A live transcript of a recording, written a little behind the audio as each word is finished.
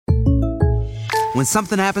When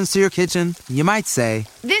something happens to your kitchen, you might say,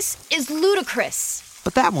 "This is ludicrous."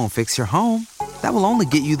 But that won't fix your home. That will only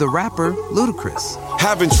get you the rapper, Ludacris.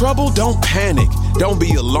 Having trouble? Don't panic. Don't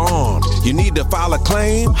be alarmed. You need to file a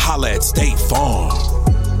claim? Holla at State Farm.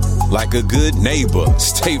 Like a good neighbor,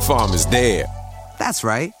 State Farm is there. That's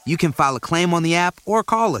right. You can file a claim on the app or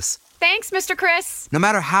call us. Thanks, Mr. Chris. No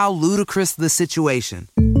matter how ludicrous the situation,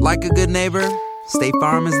 like a good neighbor, State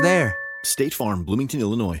Farm is there. State Farm, Bloomington,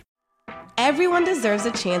 Illinois. Everyone deserves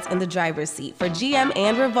a chance in the driver's seat. For GM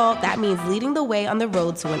and Revolt, that means leading the way on the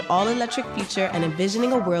road to an all-electric future and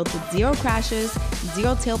envisioning a world with zero crashes,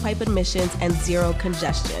 zero tailpipe emissions, and zero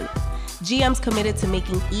congestion. GM's committed to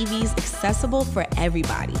making EVs accessible for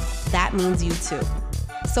everybody. That means you too.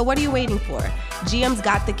 So what are you waiting for? GM's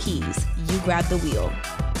got the keys. You grab the wheel.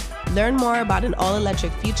 Learn more about an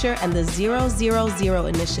all-electric future and the 000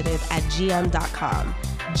 initiative at gm.com.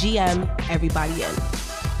 GM, everybody in.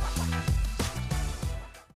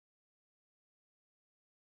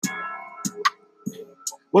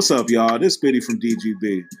 What's up, y'all? This is Billie from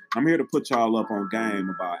DGB. I'm here to put y'all up on game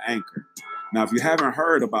about Anchor. Now, if you haven't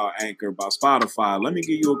heard about Anchor, about Spotify, let me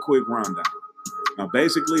give you a quick rundown. Now,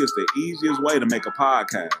 basically, it's the easiest way to make a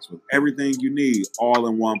podcast with everything you need all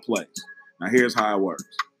in one place. Now, here's how it works.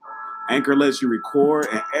 Anchor lets you record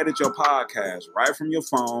and edit your podcast right from your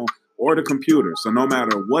phone or the computer. So no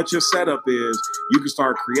matter what your setup is, you can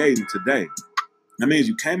start creating today. That means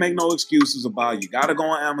you can't make no excuses about you got to go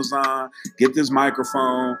on Amazon, get this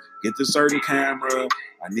microphone, get this certain camera,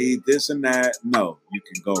 I need this and that. No, you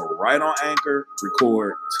can go right on Anchor,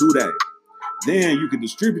 record today. Then you can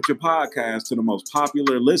distribute your podcast to the most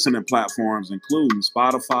popular listening platforms, including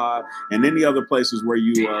Spotify and any other places where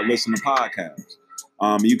you listen to podcasts.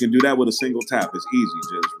 You can do that with a single tap. It's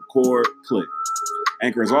easy. Just record, click.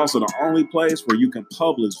 Anchor is also the only place where you can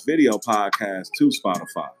publish video podcasts to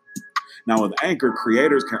Spotify. Now, with Anchor,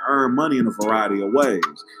 creators can earn money in a variety of ways,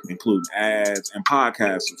 including ads and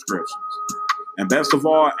podcast subscriptions. And best of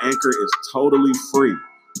all, Anchor is totally free.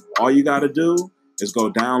 All you got to do is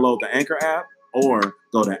go download the Anchor app or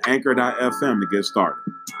go to anchor.fm to get started.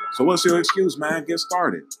 So what's your excuse, man? Get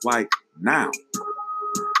started. Like, now.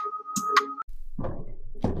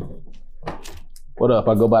 What up?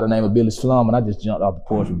 I go by the name of Billie Slum, and I just jumped off the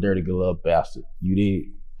porch with Dirty Glove Bastard. You did?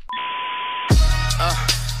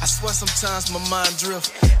 I swear sometimes my mind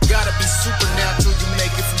drift. Gotta be supernatural, you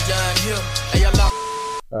make it from down here. Hey,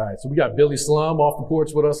 all right, so we got Billie Slum off the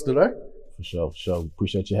porch with us today. For sure.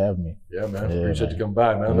 Appreciate you having me. Yeah, man. Appreciate you coming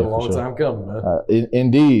by, man. Been a long time coming, man.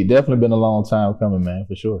 Indeed. Definitely been a long time coming, man,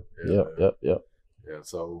 for sure. Yeah, Yep. Yeah,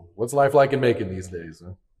 so what's life like in Macon these days,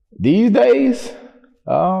 man? These days,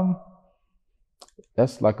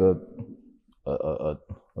 that's like a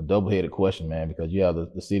double-headed question, man, because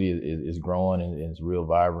the city is growing and it's real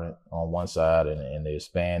vibrant on one side, and they're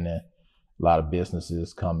expanding. A lot of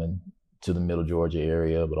businesses coming to the Middle Georgia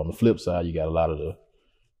area, but on the flip side, you got a lot of the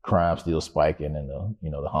crime still spiking and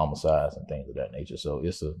the homicides and things of that nature. So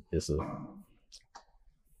it's a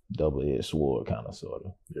double-edged sword, kind of, sort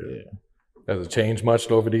of. Yeah. Has it changed much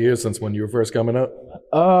over the years since when you were first coming up?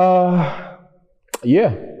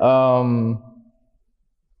 Yeah.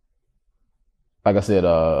 Like I said,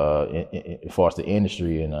 as far as the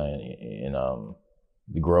industry and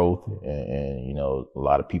the growth and a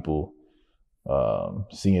lot of people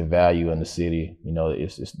seeing value in the city,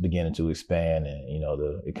 it's beginning to expand, and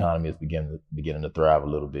the economy is beginning to thrive a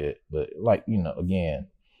little bit. But again,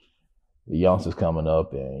 the youngsters coming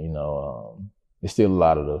up, and there's still a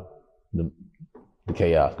lot of the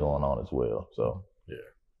chaos going on as well. So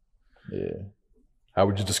yeah. How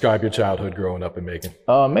would you describe your childhood growing up in Macon?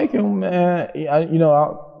 Macon, man,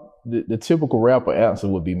 the typical rapper answer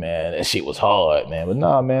would be, man, that shit was hard, man. But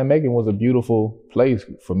nah, man, Macon was a beautiful place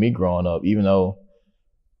for me growing up, even though,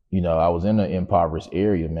 I was in an impoverished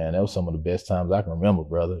area, man. That was some of the best times I can remember,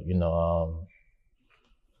 brother.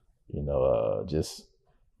 Just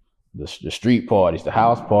the street parties, the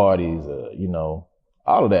house parties,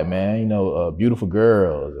 all of that, man. Beautiful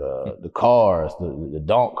girls, the cars, the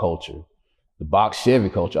donk culture, the box Chevy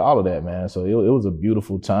culture, all of that, man. So it was a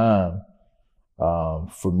beautiful time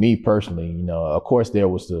for me personally. Of course there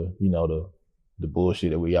was the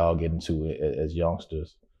bullshit that we all get into as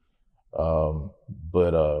youngsters.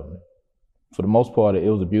 But for the most part, it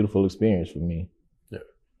was a beautiful experience for me. Yeah.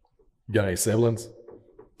 You got any siblings?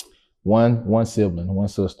 One sibling, one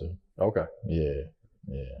sister. Okay. Yeah.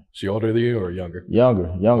 She older than you or younger?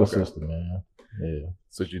 Younger Okay. sister, man. Yeah.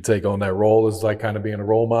 So did you take on that role as like kind of being a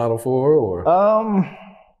role model for her, or?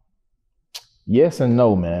 Yes and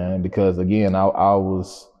no, man, because again, I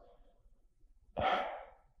was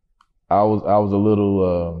a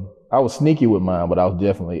little I was sneaky with mine, but I was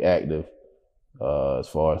definitely active as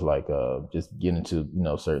far as like just getting into,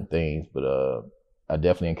 certain things. But I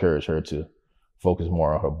definitely encouraged her to focus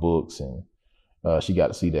more on her books, and she got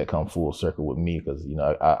to see that come full circle with me because,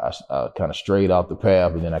 I kind of strayed off the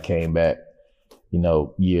path, and then I came back,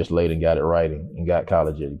 years later and got it right and got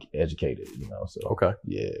college educated, so. Okay.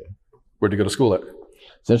 Yeah. Where'd you go to school at?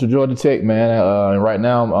 Central Georgia Tech, man. And right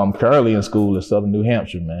now I'm currently in school in Southern New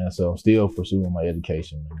Hampshire, man. So I'm still pursuing my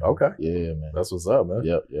education, man. Okay. Yeah, man. That's what's up, man.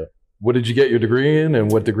 Yep. What did you get your degree in,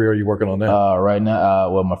 and what degree are you working on now? Right now,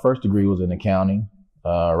 well, my first degree was in accounting.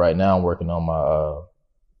 Right now I'm working on my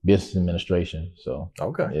business administration. So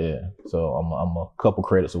okay. Yeah. So I'm a couple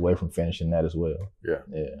credits away from finishing that as well. Yeah.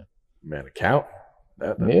 Yeah. Man, account.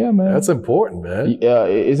 Yeah, man. That's important, man. Yeah,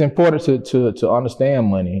 it's important to understand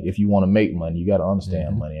money. If you want to make money, you got to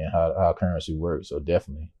understand money and how currency works. So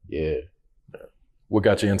definitely, yeah. What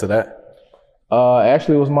got you into that?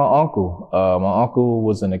 Actually, it was my uncle. My uncle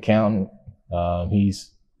was an accountant. He's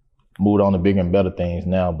moved on to bigger and better things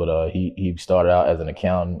now, but he started out as an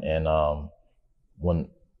accountant, and when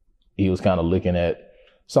he was kind of looking at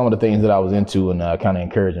some of the things that I was into and kind of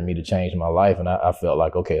encouraging me to change my life, and I felt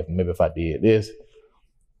like, okay, maybe if I did this,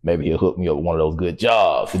 maybe he'll hook me up with one of those good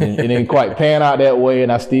jobs. It didn't quite pan out that way,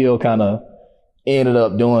 and I still kind of ended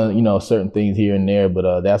up doing, certain things here and there,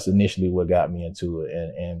 but that's initially what got me into it,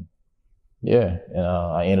 and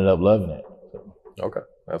I ended up loving it. Okay,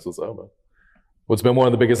 that's what's up, man. What's been one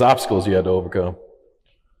of the biggest obstacles you had to overcome?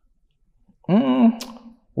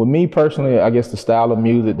 With me personally, I guess the style of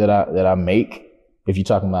music that I make, if you're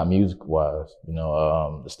talking about music-wise,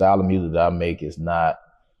 the style of music that I make is not,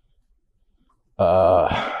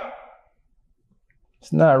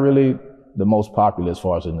 it's not really the most popular as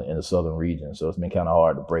far as in the southern region. So it's been kind of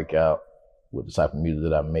hard to break out with the type of music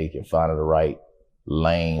that I make and finding the right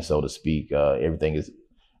lane, so to speak. Everything is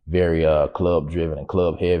very club driven and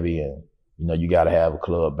club heavy, and you got to have a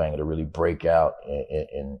club banger to really break out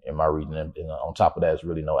in my region. And on top of that, there's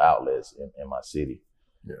really no outlets in my city.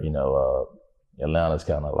 Yeah. Atlanta's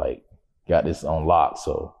kind of like got this on lock.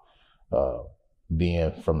 So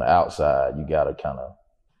being from the outside, you got to kind of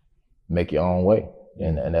make your own way.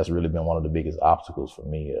 And that's really been one of the biggest obstacles for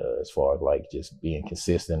me as far as like just being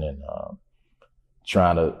consistent and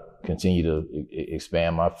trying to continue to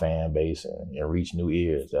expand my fan base and reach new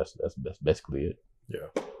ears. That's basically it. Yeah.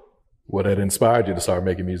 What had inspired you to start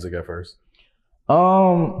making music at first? I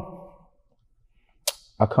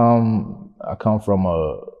come from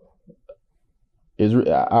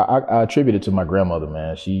I attribute it to my grandmother,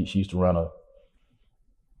 man. She used to run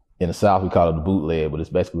in the South, we call it the bootleg, but it's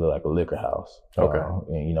basically like a liquor house. Okay.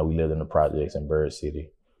 And, we lived in the projects in Bird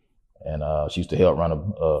City. And she used to help run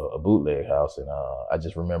a bootleg house. And I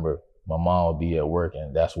just remember my mom would be at work,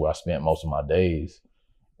 and that's where I spent most of my days.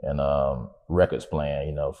 And records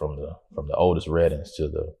playing, from the Otis Reddings to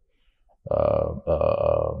the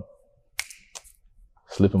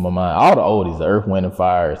slipping my mind, all the oldies, the Earth, Wind and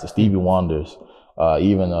Fires, the Stevie Wonders,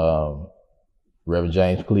 even Reverend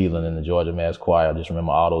James Cleveland and the Georgia Mass Choir. I just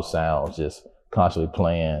remember all those sounds just constantly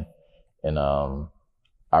playing. And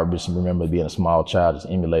I just remember being a small child, just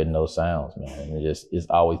emulating those sounds, man. And it's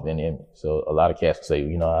always been in me. So a lot of cats say,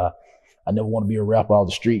 I never want to be a rapper. I was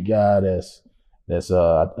a street guy I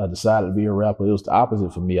decided to be a rapper. It was the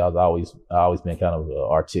opposite for me. I always been kind of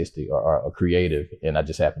artistic or creative, and I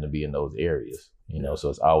just happened to be in those areas, so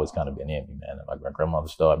it's always kind of been in me, man. My grandmother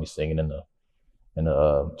started me singing in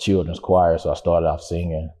the children's choir. So I started off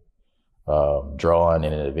singing, drawing,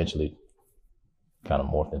 and it eventually kind of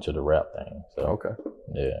morphed into the rap thing. So, okay.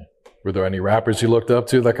 Yeah. Were there any rappers you looked up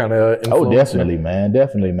to that kind of influenced you?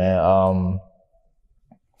 Definitely, man.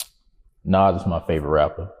 Nas is my favorite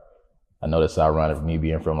rapper. I know that's ironic for me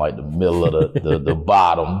being from like the middle of the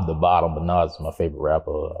bottom, but Nas is my favorite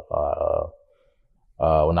rapper.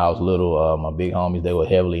 When I was little, my big homies, they were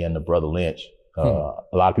heavily into Brother Lynch. A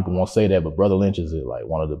lot of people won't say that, but Brother Lynch is like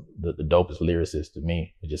one of the dopest lyricists to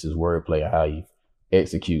me. It's just his wordplay and how he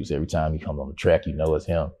executes every time he comes on the track, it's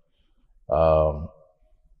him.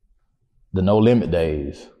 The No Limit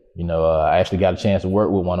days, I actually got a chance to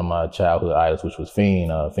work with one of my childhood idols, which was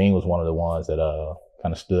Fiend. Fiend was one of the ones that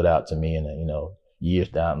kind of stood out to me, and years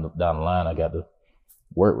down the line, I got to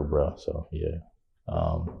work with bro. So yeah,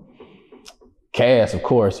 Cass, of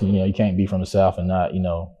course, you can't be from the South and not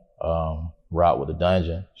rock with the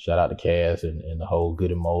Dungeon. Shout out to Cass and the whole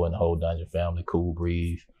Good and Mo and the whole Dungeon family, Cool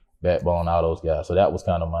Breeze, Backbone, all those guys. So that was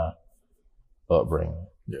kind of my upbringing.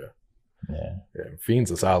 Yeah. Yeah.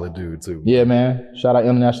 Fiend's a solid dude too. Yeah, man. Shout out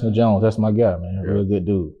International Jones. That's my guy, man. Real good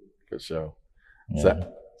dude. Good show. Yeah.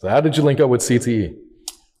 So how did you link up with CTE?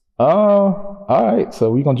 All right,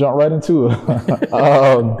 so we're gonna jump right into it.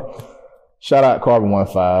 Shout out Carbon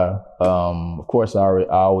 15. Of course, I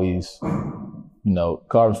always,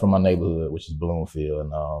 Carbon's from my neighborhood, which is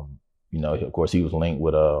Bloomfield, and of course, he was linked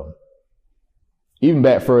with even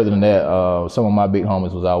back further than that. Some of my big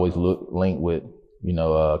homies was always linked with,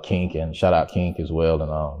 Kink, and shout out Kink as well,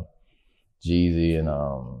 and Jeezy, and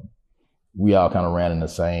we all kind of ran in the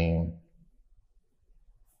same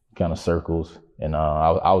kind of circles. And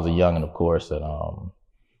I was a youngin', of course, and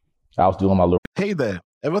I was doing my little. Hey there,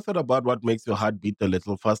 ever thought about what makes your heart beat a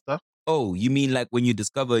little faster? Oh, you mean like when you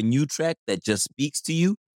discover a new track that just speaks to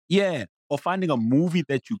you? Yeah, or finding a movie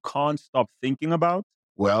that you can't stop thinking about?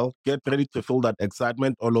 Well, get ready to feel that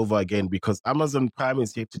excitement all over again, because Amazon Prime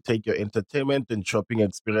is here to take your entertainment and shopping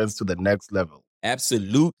experience to the next level.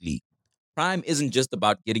 Absolutely. Prime isn't just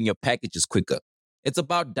about getting your packages quicker. It's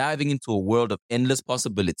about diving into a world of endless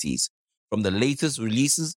possibilities, from the latest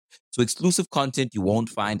releases to exclusive content you won't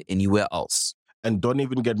find anywhere else. And don't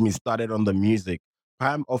even get me started on the music.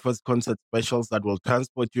 Prime offers concert specials that will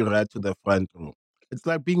transport you right to the front row. It's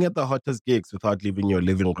like being at the hottest gigs without leaving your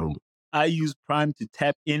living room. I use Prime to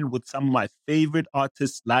tap in with some of my favorite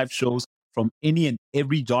artists' live shows from any and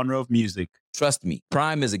every genre of music. Trust me,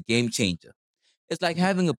 Prime is a game changer. It's like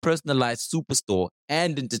having a personalized superstore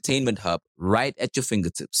and entertainment hub right at your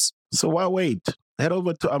fingertips. So why wait? Head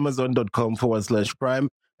over to amazon.com/Prime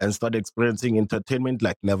and start experiencing entertainment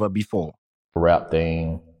like never before. Rap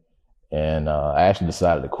thing. And I actually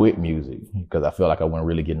decided to quit music because I felt like I wasn't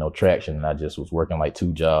really getting no traction. And I just was working like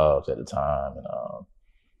 2 jobs at the time.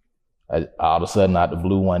 And all of a sudden, out the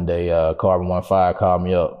blue one day, Carbon 15 called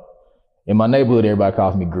me up. In my neighborhood, everybody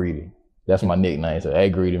calls me Greedy. That's my nickname. So, hey,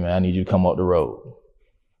 Greedy, man, I need you to come up the road.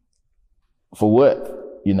 For what?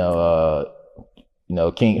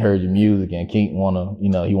 Kink heard your music and Kink he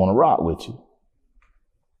wanna rock with you.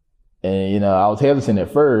 And, I was hesitant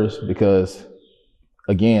at first because,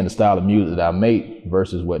 again, the style of music that I make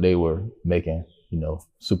versus what they were making,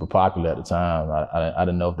 super popular at the time. I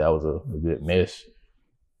didn't know if that was a good mesh.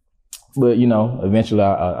 But, eventually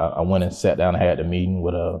I went and sat down and had the meeting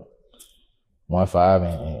with 15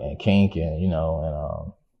 and Kink, and,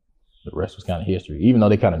 the rest was kind of history. Even though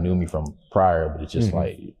they kind of knew me from prior, but it's just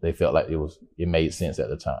like they felt like it made sense at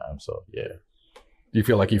the time. So, yeah. Do you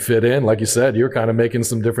feel like you fit in? Like you said, you're kind of making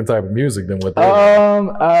some different type of music than what they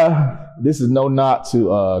were. This is no knock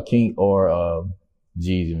to Kink or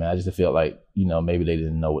Jeezy, man. I just felt like, maybe they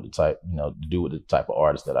didn't know what the type, to do with the type of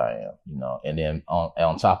artist that I am, And then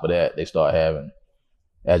on top of that, they start having,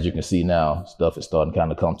 as you can see now, stuff is starting to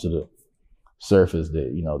kind of come to the surface,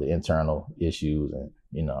 that, the internal issues, and,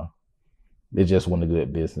 it just wasn't a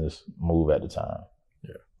good business move at the time.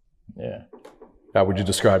 Yeah. How would you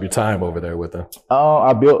describe your time over there with them?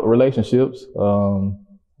 I built relationships,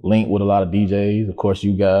 linked with a lot of DJs, of course,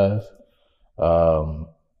 you guys.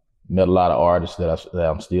 Met a lot of artists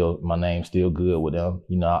that my name's still good with them.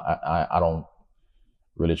 I don't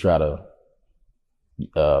really try to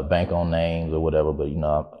bank on names or whatever, but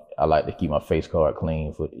I like to keep my face card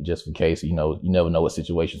clean just in case. You never know what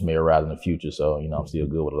situations may arise in the future. So I'm still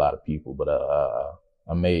good with a lot of people, but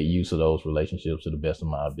I made use of those relationships to the best of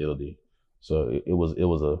my ability. So it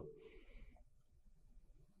was a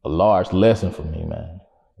large lesson for me, man.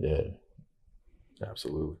 Yeah,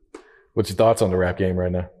 absolutely. What's your thoughts on the rap game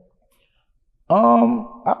right now?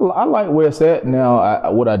 I like where it's at now. I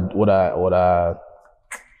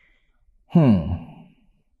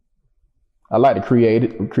like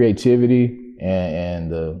the creativity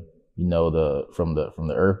and the from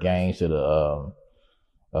the Earth Gangs to the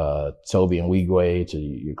Toby and Weegway to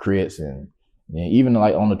your Crits, and even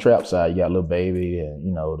like on the trap side, you got Lil Baby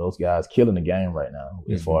and those guys killing the game right now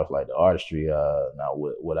as far as like the artistry. Now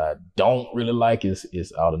what I don't really like is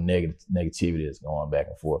all the negativity that's going back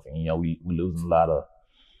and forth, and we losing a lot of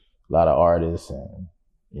artists, and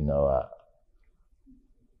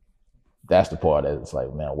that's the part that it's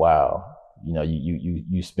like, man, wow.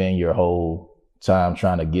 You spend your whole time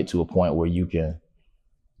trying to get to a point where you can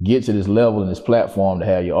get to this level and this platform to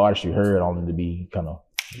have your artistry heard, only to be kind of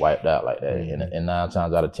wiped out like that. And 9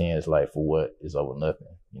 times out of 10, it's like, for what? It's over nothing.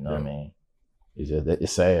 You know what I mean?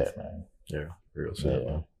 It's sad, man. Yeah, real sad.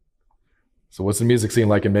 Yeah. So what's the music scene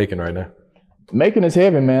like in Macon right now? Macon is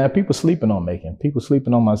heavy, man. People sleeping on Macon. People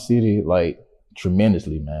sleeping on my city like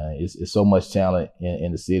tremendously, man. It's so much talent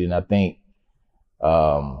in the city, and I think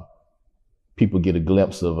people get a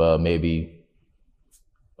glimpse of maybe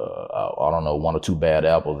I don't know, 1 or 2 bad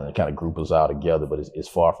apples and kind of group us all together, but it's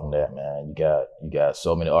far from that, man. You got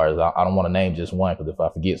so many artists. I don't want to name just one, because if I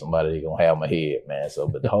forget somebody, they're gonna have my head, man. So,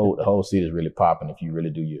 but the whole city is really popping if you really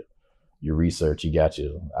do your research. You got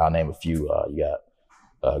I'll name a few. You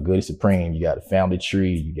got Goody Supreme. You got the Family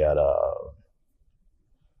Tree. You got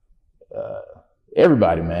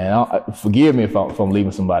everybody, man. Forgive me if I'm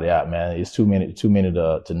leaving somebody out, man. It's too many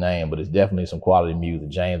to name, but it's definitely some quality music.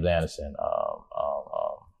 James Anderson.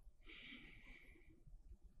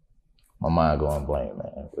 My mind going blank,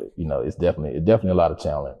 man. But it's definitely a lot of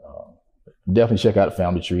talent. Definitely check out the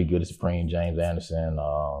Family Tree, Goody Supreme, James Anderson,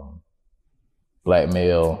 Black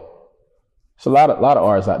Male. It's a lot of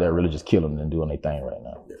artists out there really just killing and doing their thing right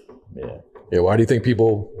now. Yeah. Yeah. Why do you think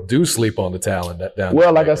people do sleep on the talent down?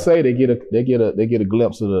 Well, like I say, they get a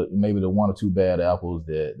glimpse of maybe the one or two bad apples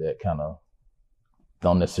that kind of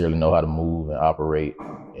don't necessarily know how to move and operate,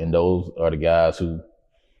 and those are the guys who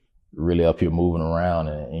really up here moving around,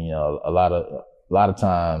 and a lot of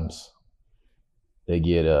times they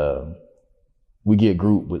get we get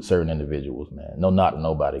grouped with certain individuals, man. No, not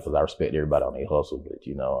nobody, because I respect everybody on their hustle, but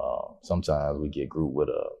sometimes we get grouped with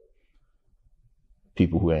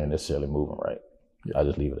people who ain't necessarily moving right. Yeah. I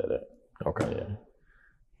just leave it at that. Okay. Yeah.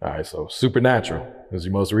 All right. So Supernatural is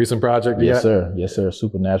your most recent project? Yes, sir. Yes, sir.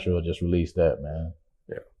 Supernatural just released that, man.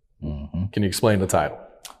 Yeah. Mm-hmm. Can you explain the title?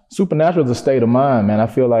 Supernatural is a state of mind, man. I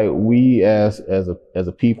feel like we as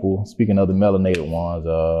a people, speaking of the melanated ones,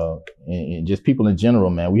 and just people in general,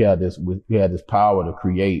 man, we had this power to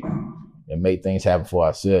create and make things happen for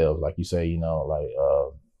ourselves. Like you say,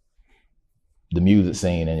 the music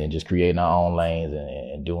scene and just creating our own lanes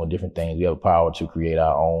and doing different things. We have a power to create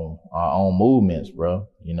our own movements, bro.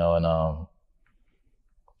 And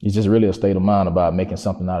it's just really a state of mind about making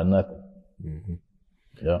something out of nothing. Mm-hmm.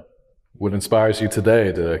 Yeah. What inspires you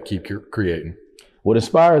today to keep creating? What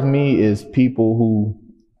inspires me is people who,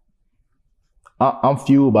 I'm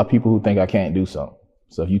fueled by people who think I can't do something.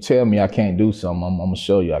 So if you tell me I can't do something, I'm gonna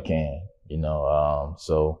show you I can,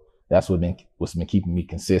 so that's what's been keeping me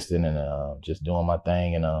consistent and just doing my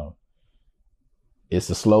thing. And it's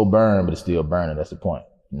a slow burn, but it's still burning. That's the point.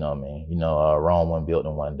 You know what I mean? Rome wasn't built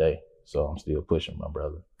in one day. So I'm still pushing, my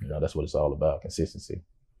brother. That's what it's all about, consistency.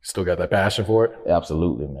 Still got that passion for it?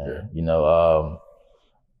 Absolutely, man. Yeah.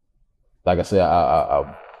 Like I said,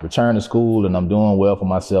 I returned to school and I'm doing well for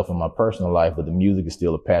myself in my personal life, but the music is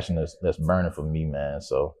still a passion that's burning for me, man.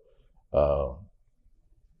 So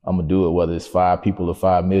I'm gonna do it whether it's 5 people or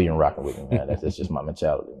 5 million rocking with me, man. That's just my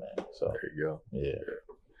mentality, man. So there you go. Yeah.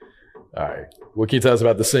 All right. What can you tell us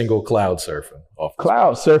about the single Cloud Surfing?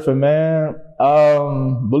 Cloud Surfing, man.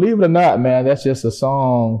 Believe it or not, man, that's just a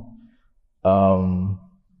song.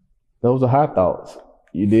 Those are high thoughts.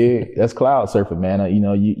 You dig? That's cloud surfing, man.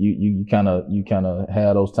 You kind of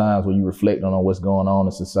have those times where you reflect on what's going on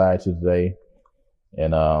in society today,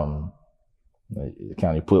 and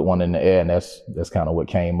kind of put one in the air, and that's kind of what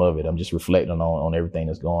came of it. I'm just reflecting on everything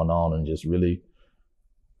that's going on and just really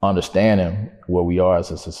understanding where we are as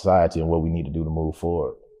a society and what we need to do to move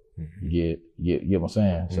forward. Mm-hmm. Get what I'm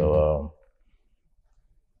saying? Mm-hmm. So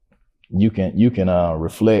you can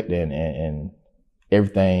reflect and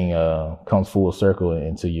everything comes full circle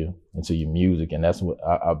into your music, and that's what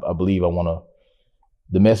I believe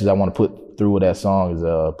the message I want to put through with that song is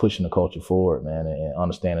pushing the culture forward, man, and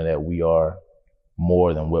understanding that we are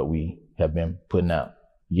more than what we have been putting out.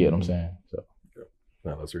 You get what I'm saying? So,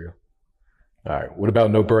 no, that's real. All right. What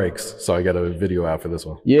about No Breaks? So I got a video out for this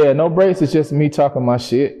one. Yeah, No Breaks is just me talking my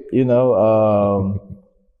shit,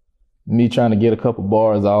 me trying to get a couple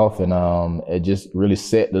bars off, and it just really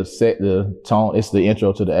set the tone. It's the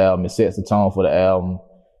intro to the album. It sets the tone for the album,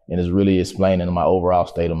 and it's really explaining my overall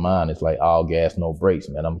state of mind. It's like all gas, no brakes,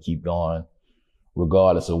 man. I'm gonna keep going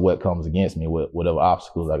regardless of what comes against me, whatever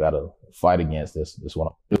obstacles I gotta fight against. That's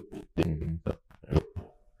what I'm doing. Mm-hmm.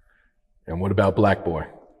 And what about Black Boy?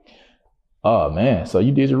 Oh man, so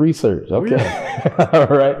you did your research. Okay. Oh, yeah. All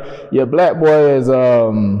right. Yeah, Black Boy is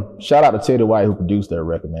shout out to Teddy White who produced that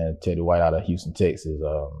record, man. Teddy White out of Houston, Texas.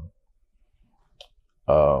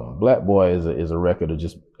 Black Boy is a record of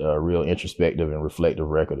just a real introspective and reflective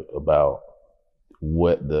record about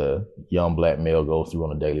what the young black male goes through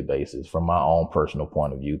on a daily basis from my own personal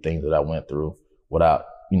point of view, things that I went through without,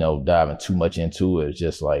 diving too much into it. It's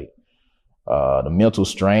just like the mental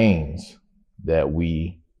strains that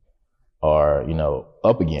we are,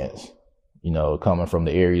 up against, coming from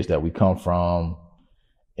the areas that we come from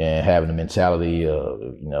and having the mentality of,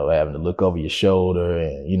 having to look over your shoulder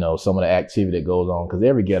and, some of the activity that goes on, because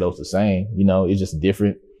every ghetto's the same, it's just a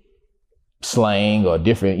different slang or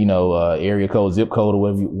different, area code, zip code, or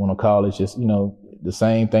whatever you want to call it. It's just, the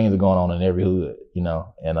same things are going on in every hood,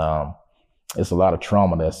 and it's a lot of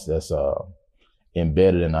trauma that's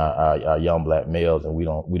embedded in our young black males, and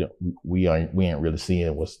we ain't really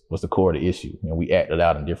seeing what's the core of the issue. And we act it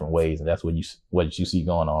out in different ways, and that's what you see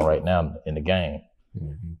going on right now in the game.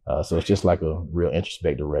 Mm-hmm. So it's just like a real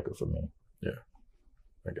introspective record for me. Yeah,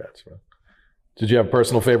 I got you. Did you have a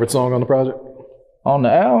personal favorite song on the project? On the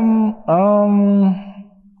album,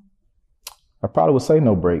 I probably would say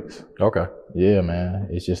No Breaks. Okay. Yeah, man.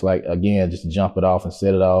 It's just like, again, just to jump it off and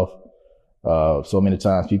set it off. So many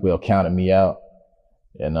times people have counted me out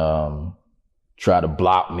and try to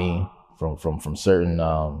block me from certain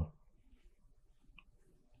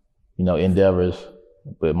endeavors.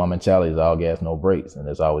 But my mentality is all gas, no brakes, and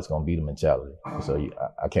it's always gonna be the mentality. So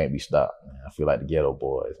I can't be stopped, man. I feel like the ghetto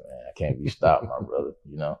boys, man. I can't be stopped, my brother.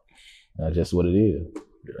 And that's just what it is.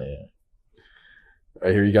 Yeah. I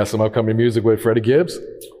hear you got some upcoming music with Freddie Gibbs.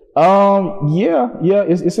 Yeah,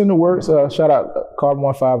 it's in the works. Shout out Carbon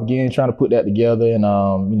 15 again, trying to put that together.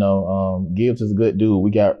 And Gibbs is a good dude. We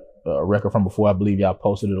got a record from before. I believe y'all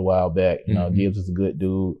posted it a while back. Gibbs is a good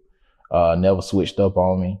dude. Never switched up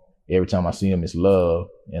on me. Every time I see him, it's love.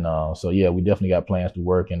 And so yeah, we definitely got plans to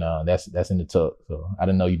work, and that's in the tuck. So I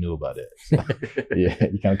didn't know you knew about that. So, yeah,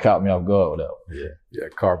 you kind of caught me off guard with that one. Yeah,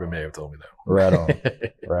 Carbon may have told me that.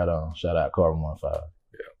 Right on. Shout out Carbon 15.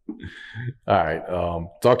 Yeah. All right.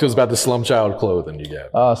 Talk to us about the Slum Child clothing you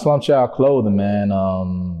got. Slum Child clothing, man.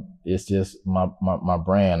 It's just my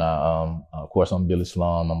brand. Of course, I'm Billie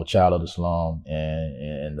Slum. I'm a child of the slum,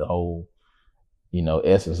 and the whole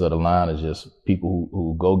essence of the line is just people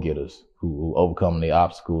who go getters, who overcome the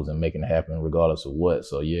obstacles and making it happen regardless of what.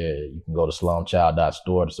 So yeah, you can go to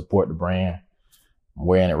slumchild.store to support the brand. I'm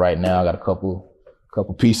wearing it right now. I got a couple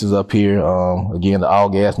pieces up here. Again, the all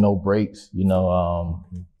gas, no brakes, the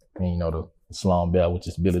Slum Bell, which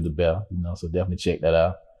is Billie the Bell, so definitely check that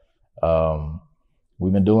out.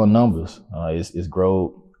 We've been doing numbers. It's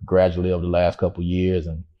grown gradually over the last couple of years,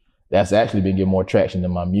 and that's actually been getting more traction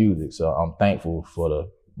than my music. So I'm thankful for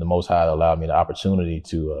the Most High to allow me the opportunity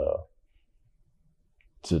to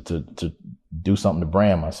do something to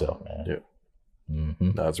brand myself, man. Yeah.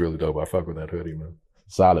 Mm-hmm. No, it's really dope. I fuck with that hoodie, man.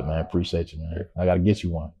 Solid, man. Appreciate you, man. Yeah. I got to get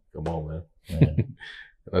you one. Come on, man.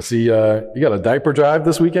 I see you got a diaper drive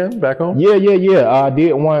this weekend back home? Yeah. I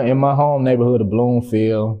did one in my home neighborhood of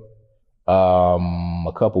Bloomfield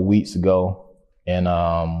a couple weeks ago. And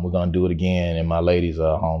we're going to do it again in my lady's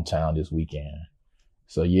hometown this weekend.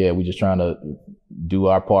 So yeah, we're just trying to do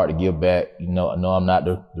our part to give back. I know I'm not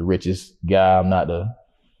the richest guy. I'm not the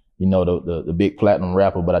big platinum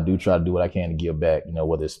rapper, but I do try to do what I can to give back,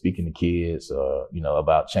 whether it's speaking to kids or,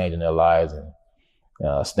 about changing their lives and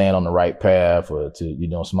staying on the right path, or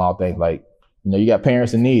to, small things like, you got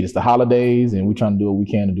parents in need. It's the holidays, and we're trying to do what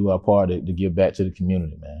we can to do our part to give back to the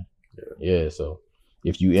community, man. Yeah. So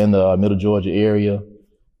if you in the Middle Georgia area,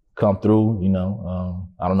 come through.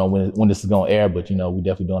 I don't know when this is gonna air, but we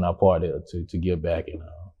definitely doing our part to give back. And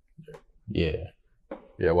yeah.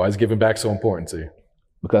 Why is giving back so important to you?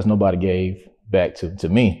 Because nobody gave back to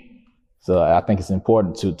me. So I think it's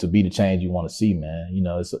important to be the change you want to see, man.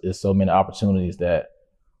 It's so many opportunities that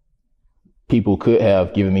people could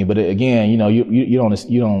have given me, but again, you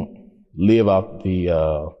don't live off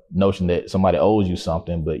the notion that somebody owes you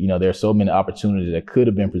something, but there's so many opportunities that could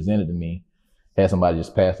have been presented to me had somebody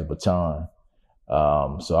just passed the baton.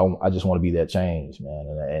 So I just want to be that change,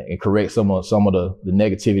 man, and correct some of the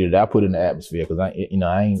negativity that I put in the atmosphere, because I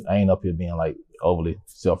ain't up here being like overly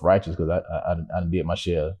self-righteous, because I did my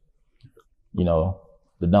share, the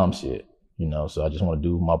dumb shit, so I just want to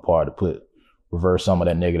do my part to reverse some of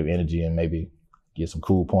that negative energy and maybe get some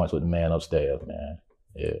cool points with the man upstairs, man.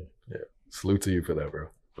 Yeah. Salute to you for that, bro.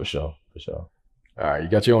 For sure. All right, you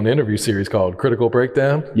got your own interview series called Critical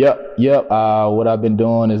Breakdown? Yep. What I've been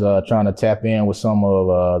doing is trying to tap in with some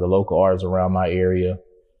of the local artists around my area,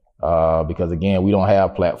 because again, we don't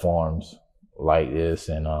have platforms like this,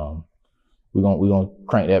 and we're gonna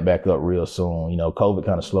crank that back up real soon. COVID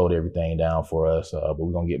kind of slowed everything down for us, but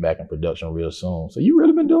we're gonna get back in production real soon. So you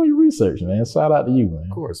really been doing your research, man. Shout out to you, man.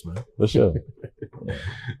 Of course, man. For sure. Yeah.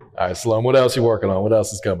 All right, Slum, what else you working on? What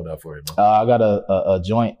else is coming up for you, man? I got a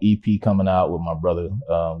joint EP coming out with my brother,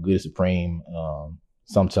 Good Supreme,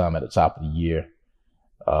 sometime at the top of the year.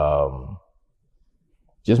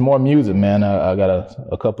 Just more music, man. I got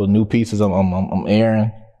a couple of new pieces I'm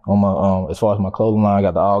airing on my as far as my clothing line. I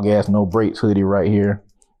got the all gas, no brakes hoodie right here.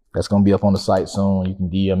 That's gonna be up on the site soon. You can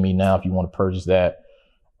DM me now if you want to purchase that.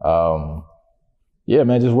 Yeah,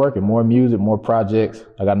 man, just working more music, more projects.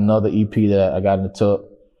 I got another EP that I got in the tuck,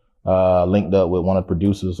 linked up with one of the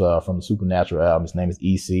producers from the Supernatural album. His name is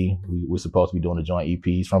EC. We're supposed to be doing a joint EP.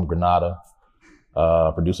 He's from Grenada.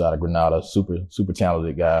 producer out of Grenada, super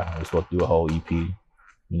talented guy. We're supposed to do a whole EP, you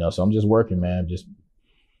know. So I'm just working, man. Just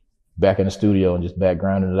back in the studio and just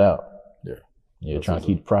backgrounding it out. Yeah, trying to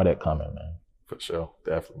keep the product coming, man. For sure,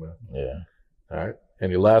 definitely, man. Yeah. All right.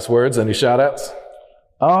 Any last words? Any shout outs?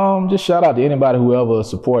 Just shout out to anybody who ever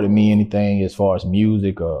supported me, anything as far as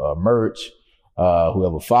music or merch.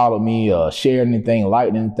 Whoever followed me, shared anything,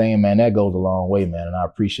 liked anything, man, that goes a long way, man. And I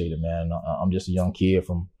appreciate it, man. I'm just a young kid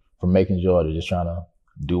from Macon, Georgia, just trying to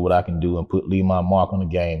do what I can do and leave my mark on the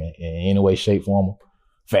game in any way, shape, form, or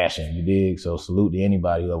fashion, you dig? So salute to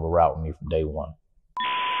anybody who ever route with me from day one.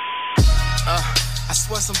 I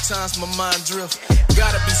swear sometimes my mind drift.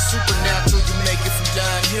 Gotta be supernatural, you make it from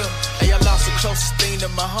down here. Hey, I lost the closest thing to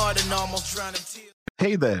my heart and almost drowned in tears.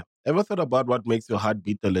 Hey there, ever thought about what makes your heart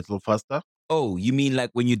beat a little faster? Oh, you mean like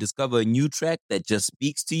when you discover a new track that just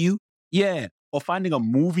speaks to you? Yeah, or finding a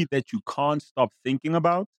movie that you can't stop thinking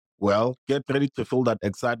about? Well, get ready to feel that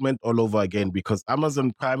excitement all over again because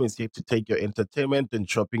Amazon Prime is here to take your entertainment and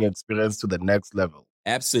shopping experience to the next level.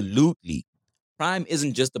 Absolutely. Prime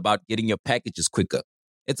isn't just about getting your packages quicker.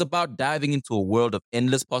 It's about diving into a world of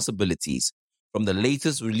endless possibilities, from the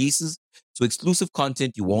latest releases to exclusive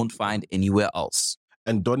content you won't find anywhere else.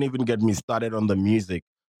 And don't even get me started on the music.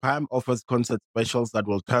 Prime offers concert specials that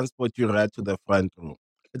will transport you right to the front row.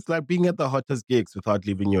 It's like being at the hottest gigs without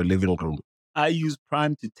leaving your living room. I use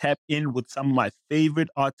Prime to tap in with some of my favorite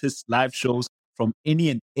artists' live shows from any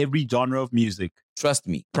and every genre of music. Trust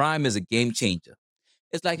me, Prime is a game changer.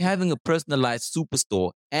 It's like having a personalized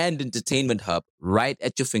superstore and entertainment hub right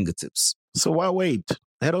at your fingertips. So why wait?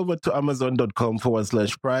 Head over to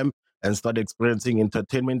amazon.com/Prime and start experiencing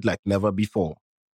entertainment like never before.